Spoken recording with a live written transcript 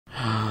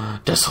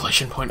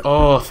Desolation Point.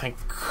 Oh, thank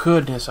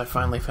goodness I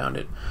finally found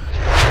it.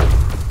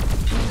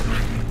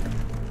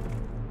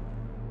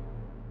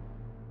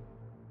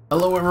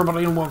 Hello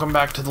everybody and welcome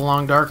back to The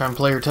Long Dark. I'm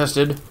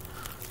PlayerTested.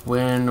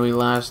 When we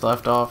last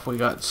left off, we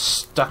got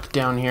stuck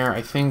down here.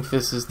 I think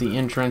this is the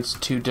entrance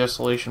to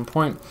Desolation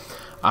Point.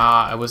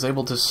 I was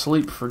able to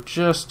sleep for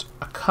just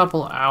a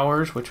couple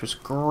hours, which was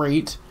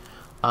great.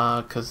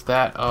 Because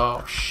that...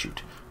 oh,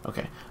 shoot.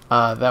 Okay.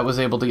 That was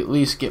able to at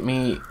least get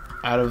me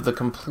out of the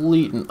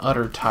complete and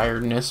utter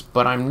tiredness,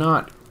 but I'm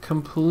not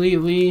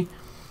completely,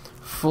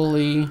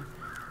 fully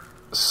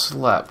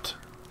slept.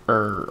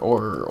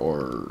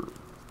 Or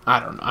I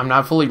don't know. I'm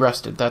not fully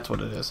rested. That's what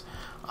it is.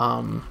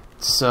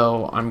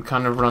 So I'm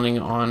kind of running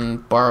on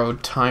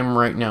borrowed time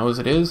right now as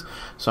it is.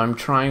 So I'm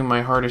trying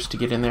my hardest to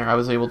get in there. I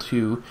was able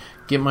to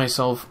get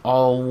myself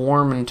all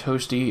warm and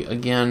toasty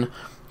again.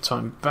 So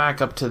I'm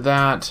back up to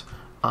that.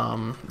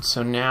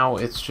 So now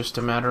it's just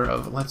a matter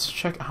of, let's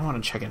check. I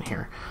want to check in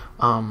here.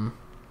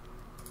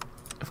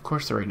 Of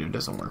course the radio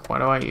doesn't work. Why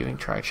do I even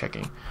try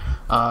checking?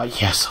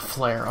 Yes, a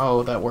flare.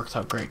 Oh, that works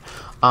out great.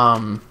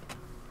 I'm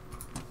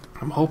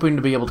hoping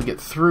to be able to get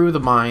through the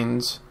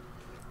mines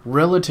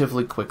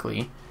relatively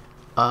quickly,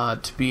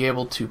 to be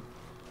able to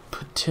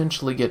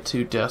potentially get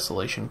to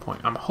Desolation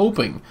Point. I'm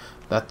hoping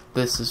that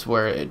this is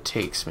where it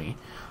takes me.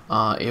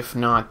 If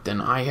not,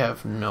 then I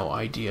have no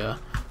idea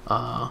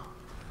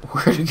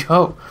where to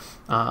go.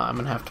 I'm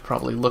gonna have to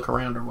probably look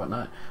around or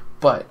whatnot.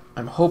 But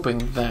I'm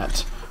hoping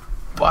that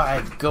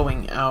by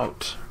going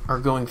out or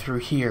going through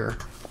here,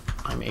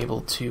 I'm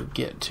able to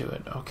get to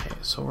it. Okay,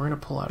 so we're gonna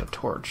pull out a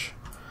torch.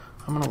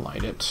 I'm gonna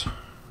light it.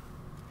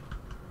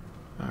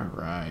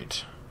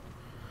 Alright.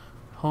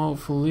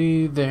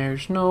 Hopefully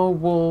there's no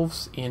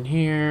wolves in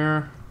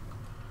here,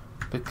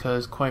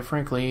 because quite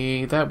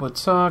frankly that would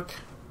suck.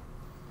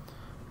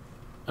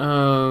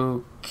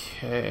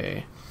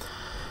 Okay.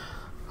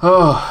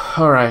 Oh,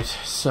 alright.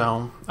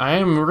 So I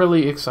am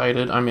really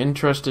excited. I'm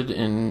interested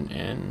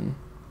in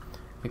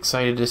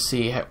excited to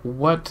see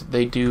what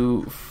they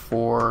do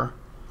for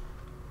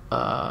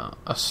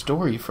a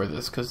story for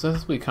this, because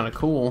this will be kind of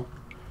cool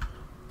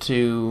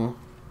to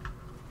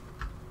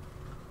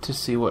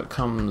see what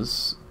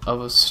comes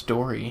of a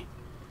story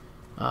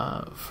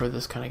for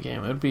this kind of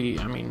game. It would be,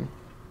 I mean,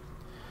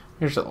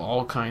 there's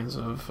all kinds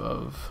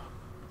of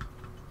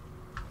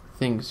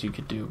things you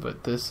could do,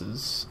 but this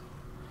is,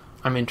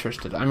 I'm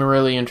interested. I'm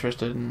really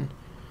interested, and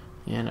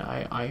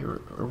I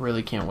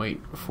really can't wait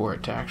for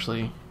it to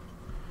actually,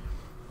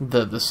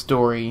 the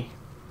story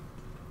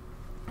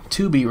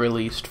to be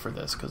released for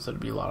this, because it'd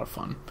be a lot of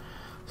fun.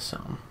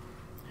 So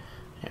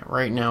yeah,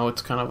 right now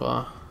it's kind of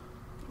a,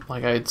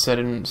 like I had said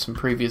in some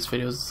previous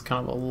videos, it's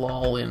kind of a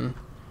lull in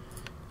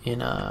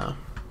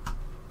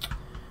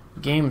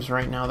games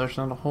right now. There's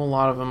not a whole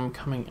lot of them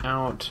coming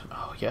out.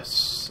 Oh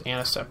yes,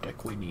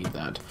 antiseptic, we need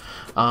that.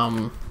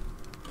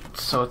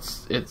 So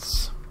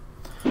it's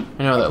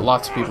I know that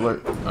lots of people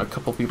are, a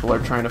couple people are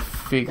trying to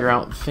figure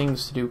out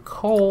things to do.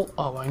 Coal,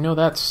 oh, I know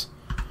that's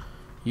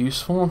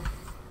useful.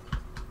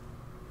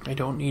 I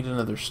don't need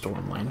another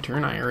storm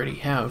lantern. I already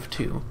have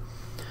two.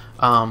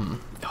 Oh,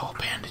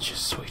 bandages,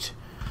 sweet.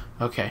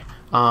 Okay.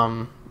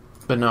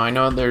 But no, I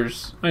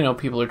know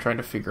people are trying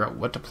to figure out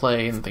what to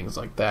play and things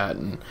like that,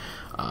 and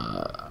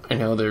I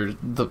know there's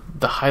the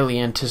highly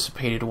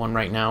anticipated one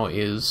right now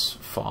is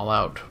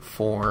Fallout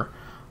 4,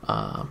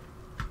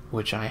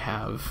 which I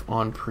have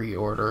on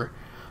pre-order,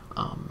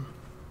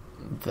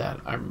 that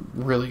I'm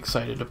really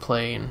excited to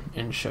play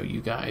and show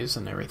you guys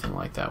and everything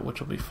like that, which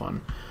will be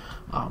fun.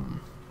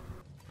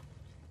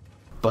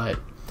 But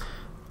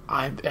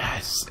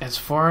as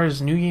far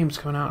as new games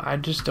coming out, I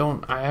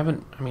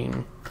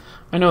mean,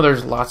 I know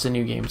there's lots of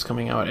new games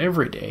coming out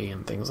every day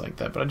and things like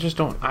that, but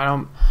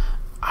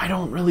I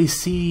don't really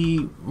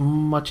see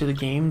much of the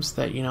games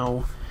that, you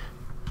know,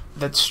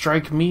 that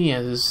strike me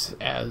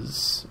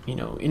as you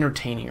know,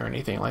 entertaining or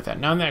anything like that.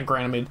 Now that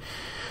granted,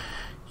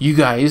 you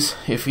guys,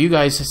 if you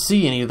guys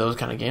see any of those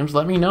kind of games,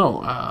 let me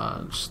know.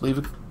 Just leave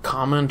a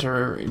comment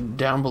or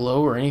down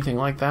below or anything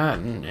like that,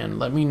 and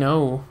let me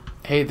know,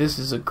 hey, this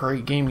is a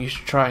great game, you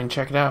should try and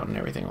check it out and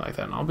everything like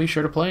that, and I'll be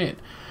sure to play it.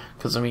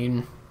 Because I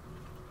mean,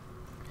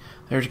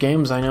 there's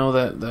games I know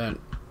that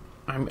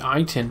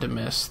I tend to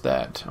miss,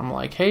 that I'm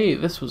like, hey,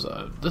 this was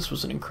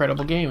an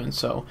incredible game, and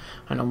so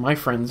I know my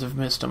friends have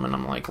missed them, and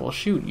I'm like, well,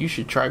 shoot, you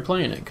should try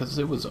playing it, because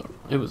it was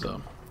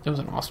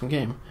an awesome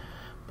game.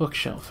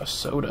 Bookshelf, a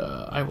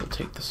soda. I will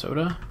take the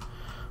soda.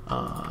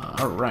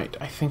 Alright,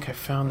 I think I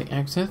found the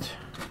exit.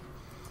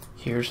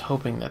 Here's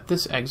hoping that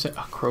this exit,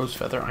 a crow's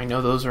feather. I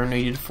know those are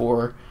needed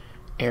for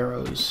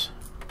arrows.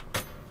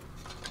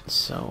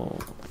 So,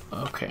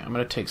 okay, I'm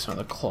going to take some of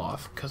the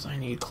cloth, because I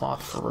need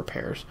cloth for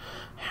repairs.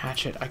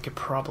 Hatchet, I could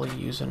probably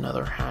use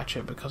another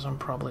hatchet, because I'm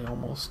probably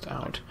almost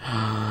out.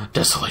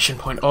 Desolation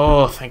Point.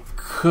 Oh, thank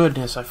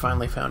goodness I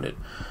finally found it.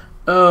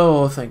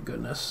 Oh, thank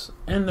goodness.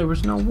 And there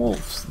was no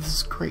wolves. This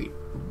is great.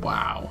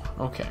 Wow.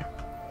 Okay.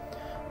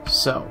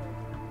 So,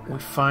 we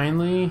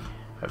finally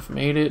have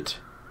made it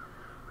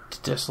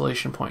to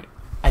Desolation Point.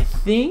 I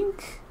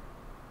think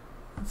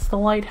it's the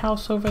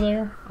lighthouse over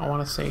there. I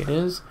want to say it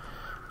is.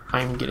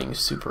 I'm getting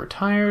super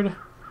tired,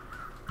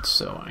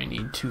 so I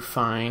need to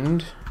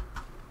find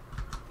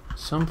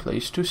some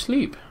place to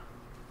sleep.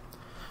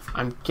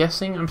 I'm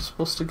guessing I'm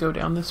supposed to go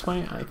down this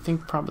way. I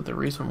think probably the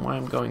reason why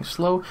I'm going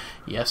slow,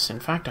 yes,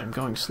 in fact, I'm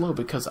going slow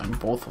because I'm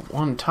both,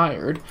 one,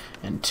 tired,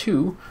 and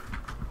two,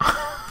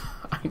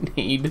 I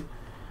need,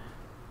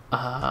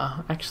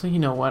 actually, you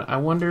know what, I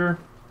wonder,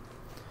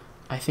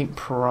 I think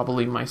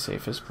probably my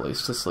safest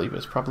place to sleep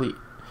is probably, you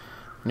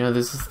know,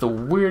 this is the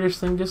weirdest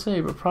thing to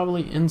say, but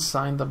probably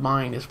inside the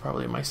mine is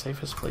probably my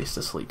safest place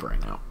to sleep right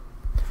now.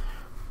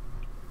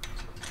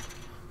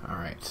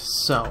 Alright,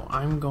 so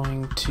I'm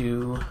going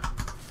to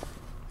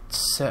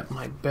set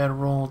my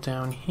bedroll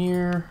down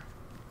here.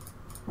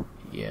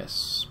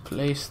 Yes,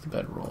 place the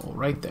bedroll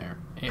right there.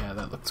 Yeah,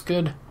 that looks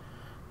good.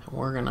 And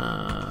we're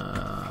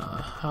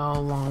gonna... How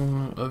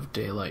long of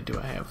daylight do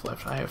I have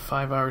left? I have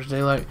 5 hours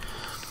daylight.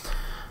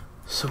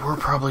 So we're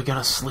probably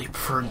gonna sleep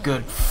for a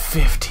good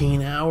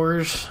 15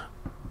 hours.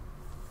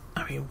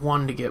 I mean,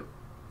 one, to get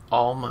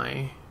all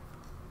my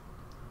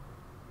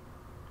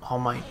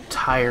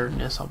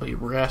tiredness. I'll be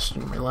rest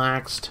and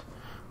relaxed.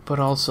 But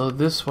also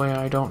this way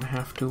I don't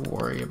have to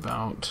worry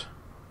about,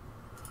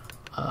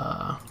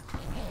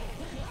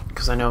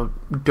 because I know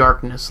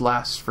darkness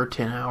lasts for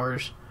 10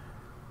 hours,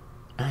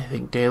 and I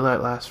think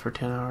daylight lasts for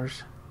 10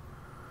 hours,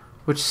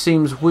 which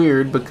seems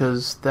weird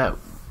because that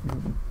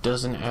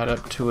doesn't add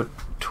up to a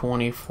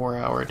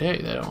 24-hour day.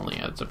 That only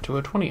adds up to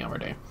a 20-hour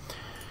day.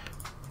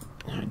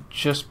 And I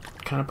just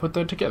kind of put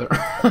that together.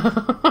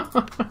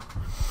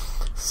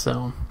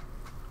 So...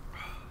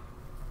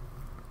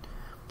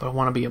 But I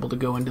want to be able to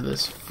go into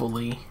this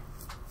fully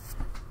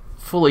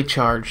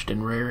charged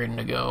and raring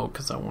to go,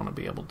 because I want to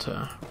be able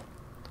to...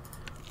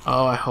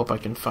 Oh, I hope I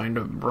can find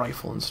a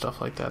rifle and stuff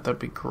like that. That'd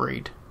be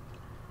great.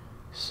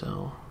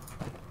 So...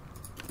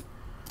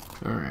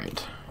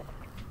 Alright.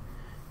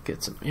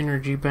 Get some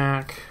energy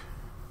back.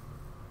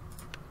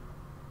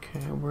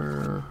 Okay,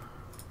 we're...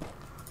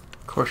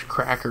 Of course,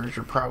 crackers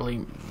are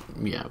probably...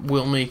 Yeah,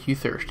 will make you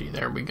thirsty.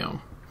 There we go.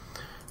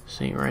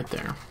 See, right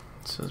there.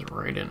 It says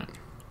right in it.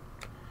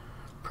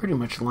 Pretty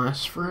much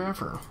lasts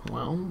forever.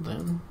 Well,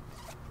 then,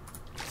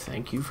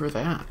 thank you for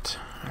that.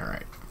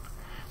 Alright.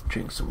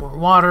 Drink some more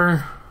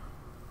water.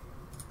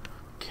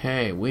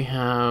 Okay, we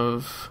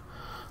have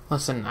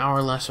less than an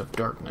hour less of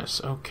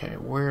darkness. Okay,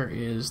 where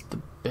is the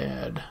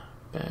bed?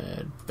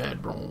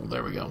 Bedroll.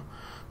 There we go.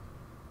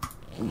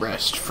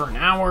 Rest for an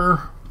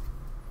hour.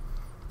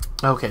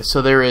 Okay,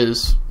 so there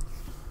is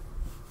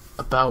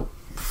about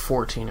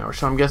 14 hours.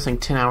 So I'm guessing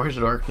 10 hours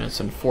of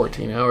darkness and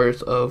 14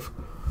 hours of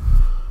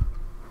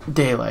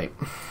daylight.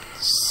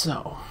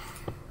 So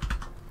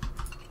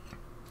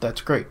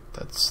that's great.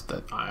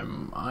 I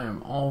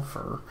am all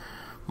for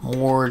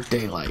more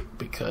daylight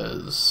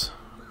because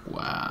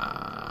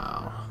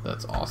wow,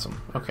 that's awesome.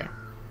 Okay,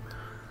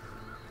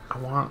 I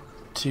want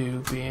to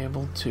be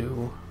able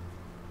to...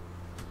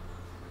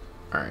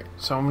 Alright,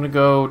 so I'm gonna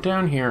go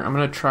down here. I'm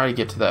gonna try to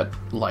get to that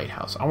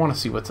lighthouse. I want to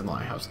see what's in the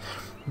lighthouse.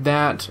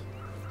 That,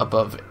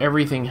 above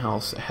everything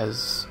else,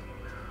 has...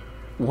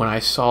 When I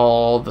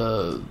saw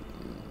the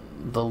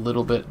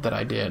little bit that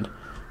I did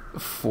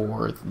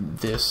for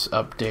this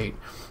update,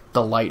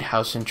 the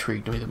lighthouse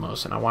intrigued me the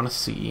most, and I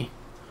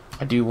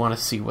do want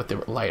to see what the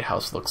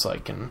lighthouse looks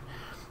like, and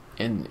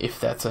if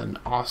that's an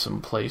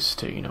awesome place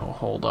to, you know,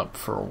 hold up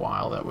for a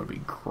while, that would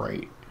be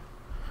great.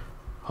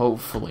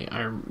 Hopefully,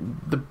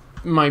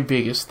 my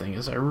biggest thing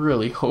is I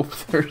really hope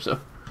there's a...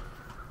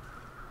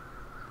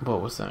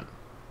 What was that?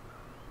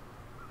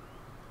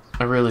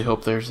 I really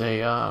hope there's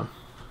a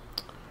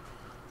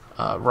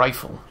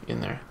rifle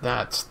in there.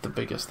 That's the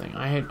biggest thing.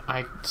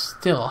 I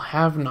still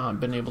have not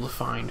been able to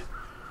find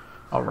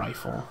a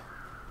rifle.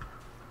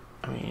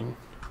 I mean,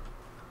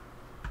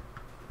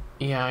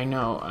 yeah, I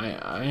know.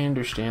 I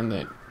understand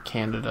that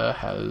Canada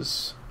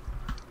has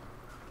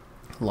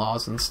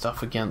laws and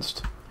stuff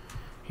against,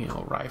 you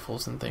know,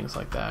 rifles and things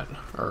like that,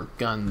 or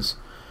guns.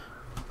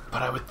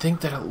 But I would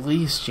think that at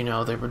least, you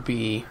know, there would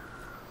be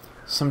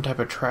some type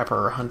of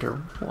trapper or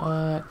hunter,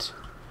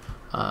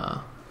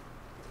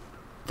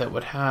 that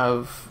would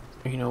have,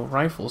 you know,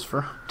 rifles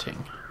for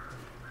hunting,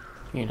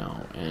 you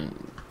know,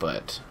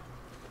 but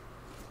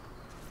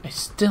I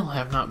still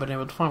have not been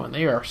able to find one.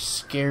 They are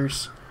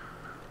scarce.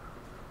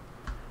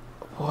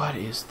 What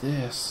is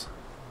this?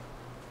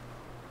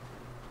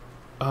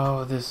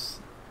 Oh, this,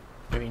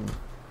 I mean,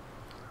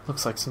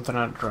 looks like something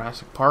out of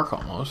Jurassic Park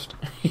almost.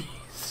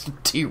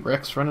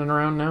 T-Rex running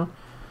around now.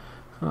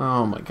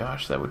 Oh my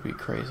gosh, that would be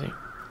crazy.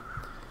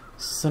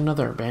 This is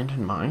another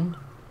abandoned mine.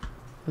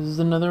 This is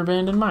another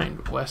abandoned mine.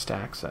 West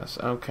access.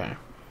 Okay.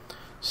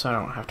 So I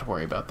don't have to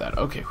worry about that.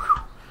 Okay.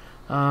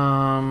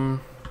 Whew.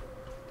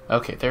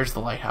 Okay, there's the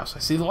lighthouse. I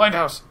see the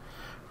lighthouse!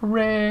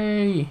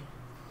 Hooray!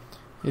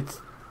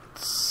 It's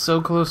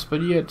so close,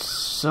 but yet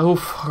so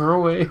far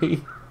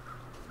away.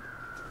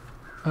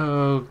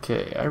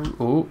 Okay.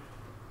 Oh.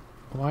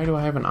 Why do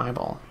I have an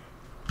eyeball?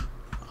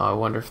 Oh, I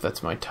wonder if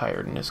that's my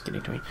tiredness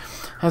getting to me.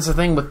 That's the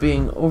thing with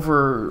being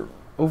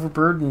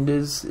overburdened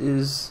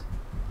is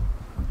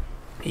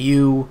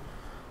you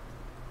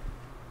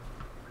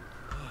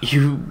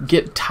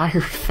get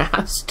tired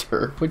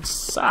faster, which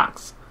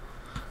sucks.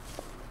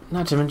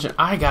 Not to mention,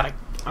 I gotta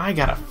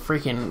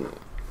freaking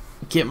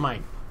get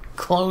my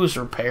clothes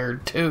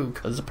repaired too,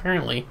 because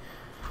apparently,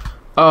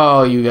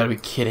 oh, you gotta be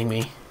kidding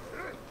me.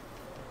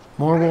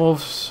 More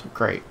wolves,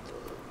 great.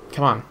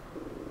 Come on,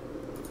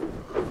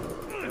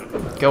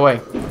 go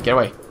away, get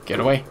away, get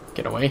away,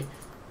 get away.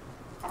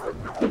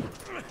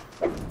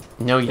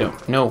 No, you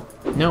don't. No,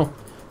 no,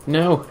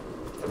 no.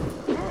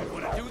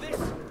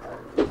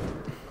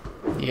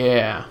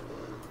 Yeah.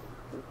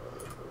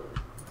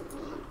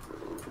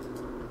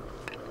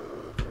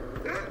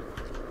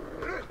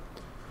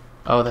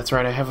 Oh, that's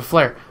right. I have a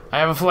flare. I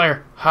have a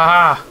flare. Ha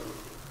ha!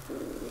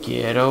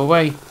 Get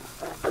away.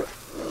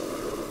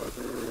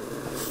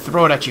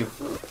 Throw it at you.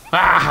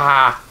 Ha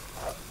ha!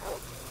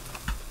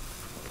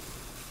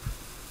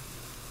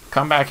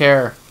 Come back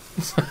here.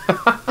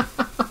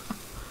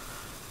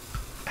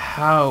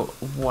 How?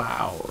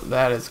 Wow,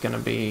 that is gonna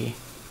be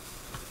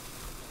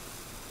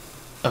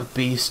a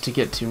beast to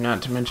get to.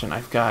 Not to mention,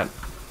 I've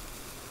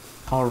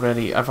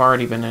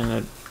already been in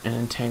an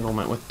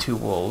entanglement with 2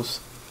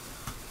 wolves,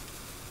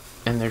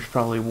 and there's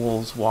probably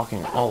wolves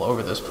walking all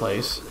over this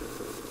place.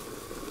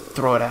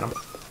 Throw it at them.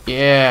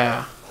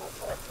 Yeah.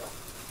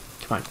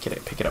 Come on, get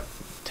it. Pick it up.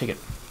 Take it.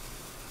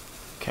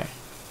 Okay.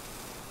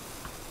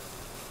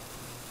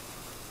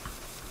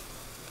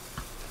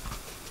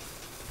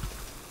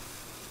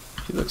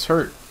 He looks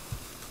hurt.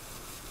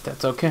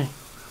 That's okay,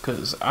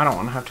 because I don't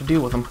want to have to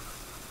deal with him.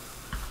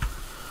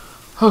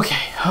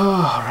 Okay,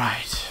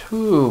 alright.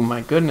 Ooh,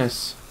 my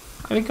goodness.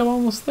 I think I'm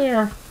almost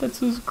there.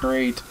 This is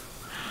great.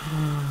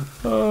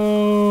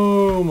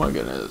 Oh, my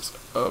goodness.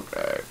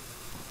 Okay.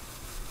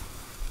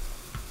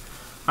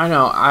 I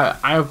know,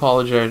 I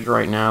apologize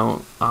right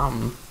now.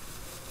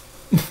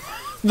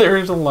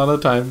 There's a lot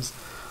of times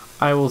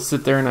I will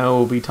sit there and I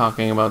will be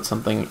talking about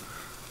something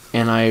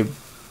and I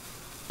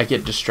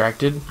get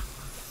distracted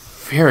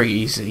very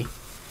easy.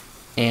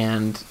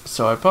 And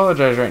so I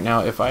apologize right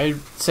now if I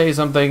say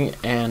something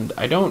and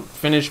I don't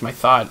finish my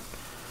thought,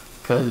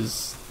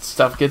 because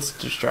stuff gets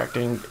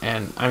distracting,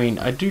 and I mean,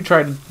 I do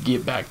try to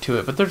get back to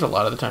it, but there's a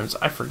lot of the times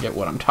I forget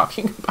what I'm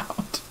talking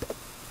about.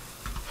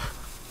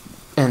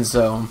 And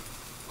so,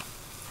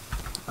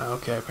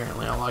 okay,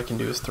 apparently all I can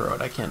do is throw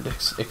it. I can't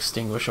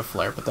extinguish a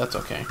flare, but that's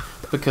okay,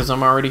 because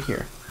I'm already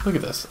here. Look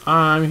at this.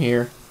 I'm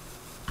here.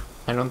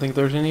 I don't think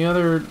there's any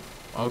other...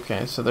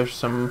 Okay, so there's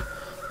some...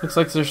 Looks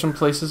like there's some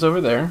places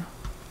over there.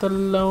 The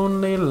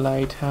Lonely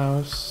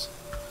Lighthouse.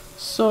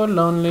 So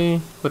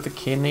lonely, with a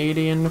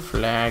Canadian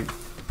flag.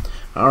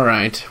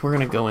 Alright, we're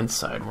gonna go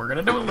inside. We're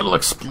gonna do a little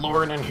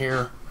exploring in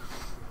here.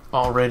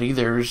 Already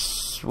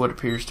there's what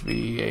appears to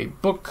be a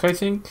book, I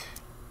think.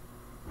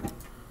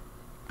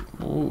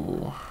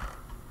 Ooh.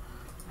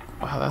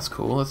 Wow, that's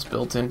cool. It's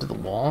built into the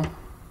wall.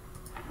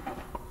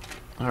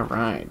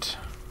 Alright.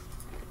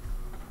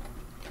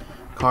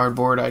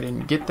 Cardboard, I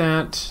didn't get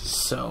that,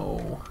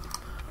 so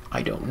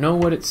I don't know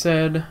what it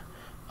said.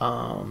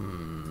 No,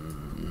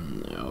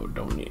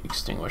 don't need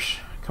extinguish.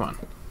 Come on.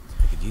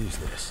 I could use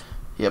this.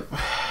 Yep.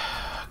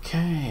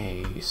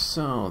 Okay,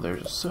 so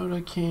there's a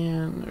soda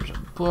can, there's a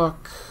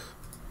book,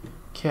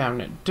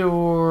 cabinet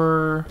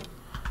door,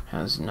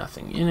 has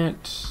nothing in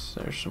it,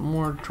 there's some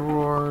more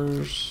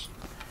drawers,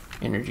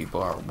 energy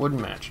bar, wood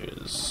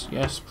matches,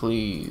 yes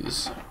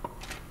please.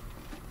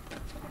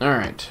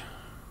 Alright,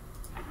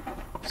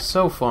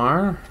 so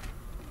far,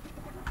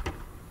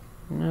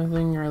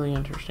 nothing really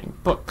interesting.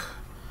 Book,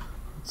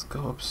 let's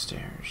go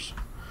upstairs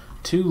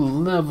to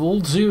level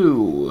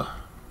 2.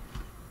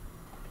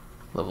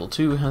 Level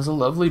 2 has a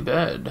lovely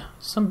bed,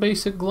 some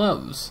basic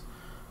gloves,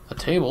 a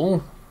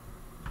table,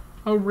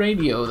 a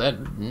radio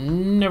that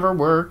never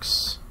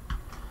works,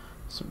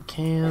 some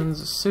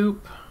cans of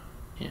soup,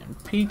 and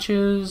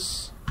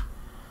peaches.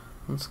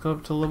 Let's go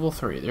up to level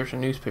 3. There's a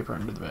newspaper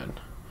under the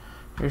bed.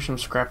 There's some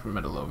scrap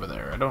metal over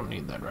there. I don't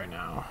need that right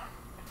now.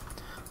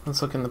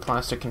 Let's look in the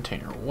plastic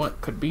container.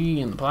 What could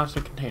be in the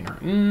plastic container?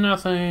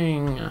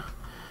 Nothing.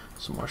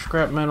 Some more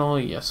scrap metal.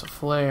 Yes, a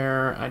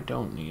flare. I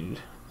don't need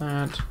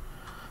that.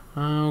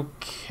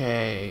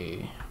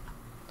 Okay.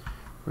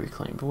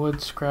 Reclaimed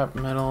wood, scrap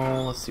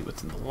metal. Let's see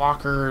what's in the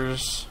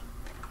lockers.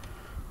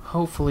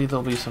 Hopefully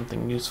there'll be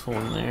something useful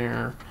in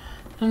there.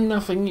 And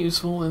nothing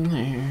useful in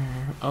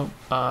there. Oh,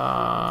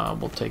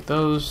 we'll take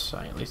those.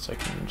 At least I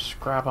can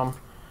scrap them.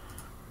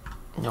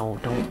 No,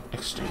 don't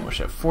extinguish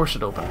it. Force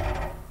it open.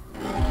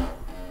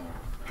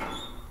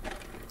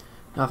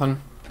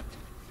 Nothing.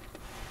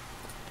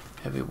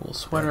 Heavy wool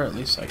sweater. At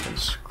least I can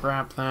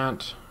scrap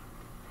that.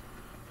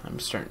 I'm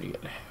starting to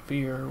get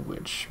heavier,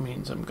 which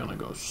means I'm gonna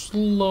go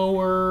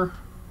slower.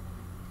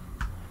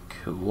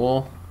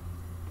 Cool.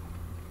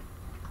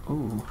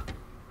 Ooh.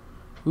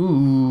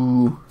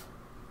 Ooh.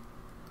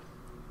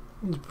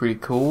 That's pretty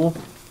cool.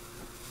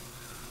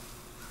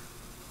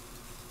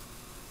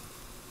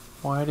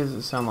 Why does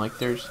it sound like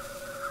there's...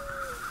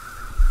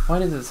 Why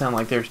does it sound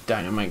like there's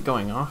dynamite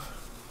going off?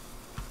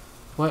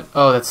 What?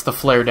 Oh, that's the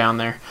flare down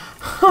there.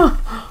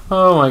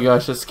 Oh my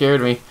gosh, that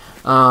scared me.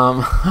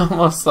 I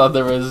almost thought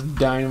there was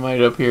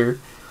dynamite up here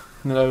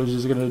and that I was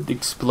just gonna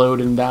explode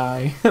and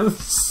die. That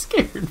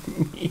scared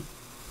me.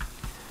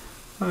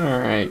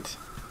 Alright.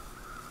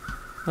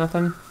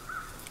 Nothing.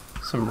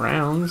 Some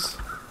rounds.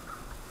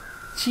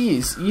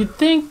 Jeez, you'd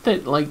think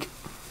that, like...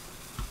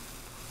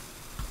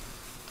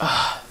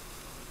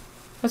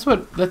 That's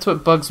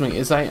what bugs me,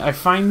 is I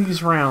find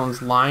these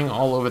rounds lying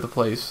all over the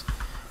place,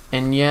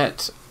 and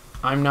yet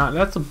I'm not...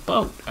 That's a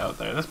boat out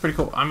there. That's pretty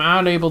cool. I'm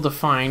not able to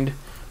find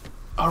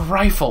a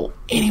rifle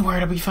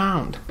anywhere to be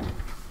found.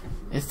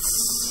 It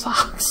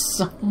sucks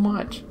so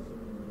much.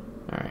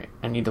 Alright,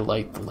 I need to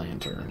light the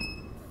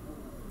lantern,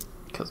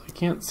 because I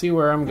can't see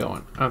where I'm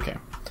going. Okay.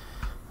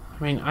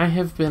 I mean, I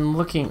have been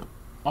looking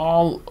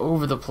all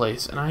over the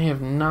place, and I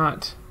have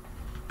not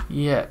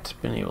yet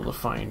been able to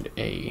find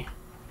a...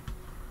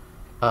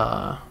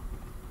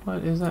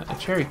 what is that? A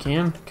cherry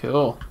can?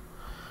 Cool.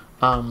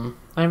 I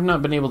have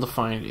not been able to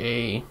find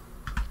a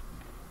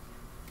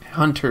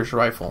hunter's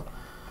rifle.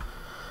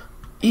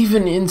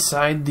 Even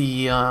inside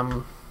the,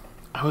 I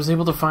was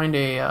able to find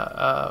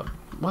a,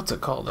 what's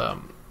it called?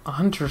 A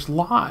hunter's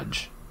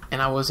lodge.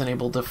 And I wasn't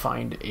able to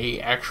find a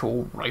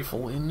actual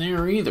rifle in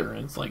there either.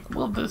 It's like,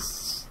 well, this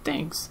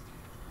stinks.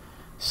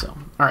 So,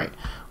 alright.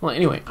 Well,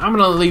 anyway, I'm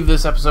going to leave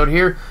this episode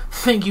here.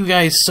 Thank you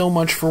guys so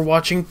much for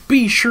watching.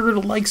 Be sure to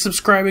like,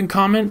 subscribe, and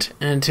comment.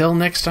 And until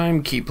next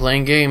time, keep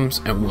playing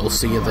games, and we'll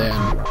see you then.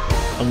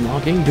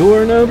 Unlocking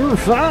door number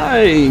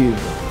 5.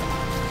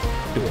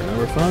 Door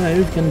number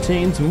 5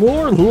 contains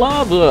more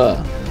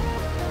lava,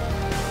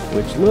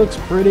 which looks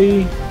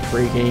pretty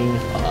freaking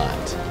hot.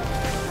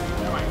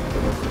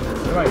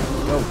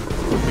 Go.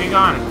 Be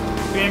gone.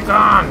 Be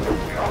gone.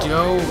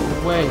 Go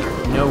away.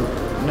 No.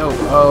 No.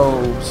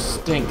 Oh,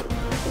 stink.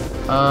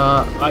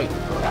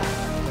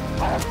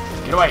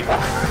 Get away.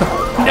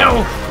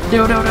 No.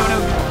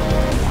 No.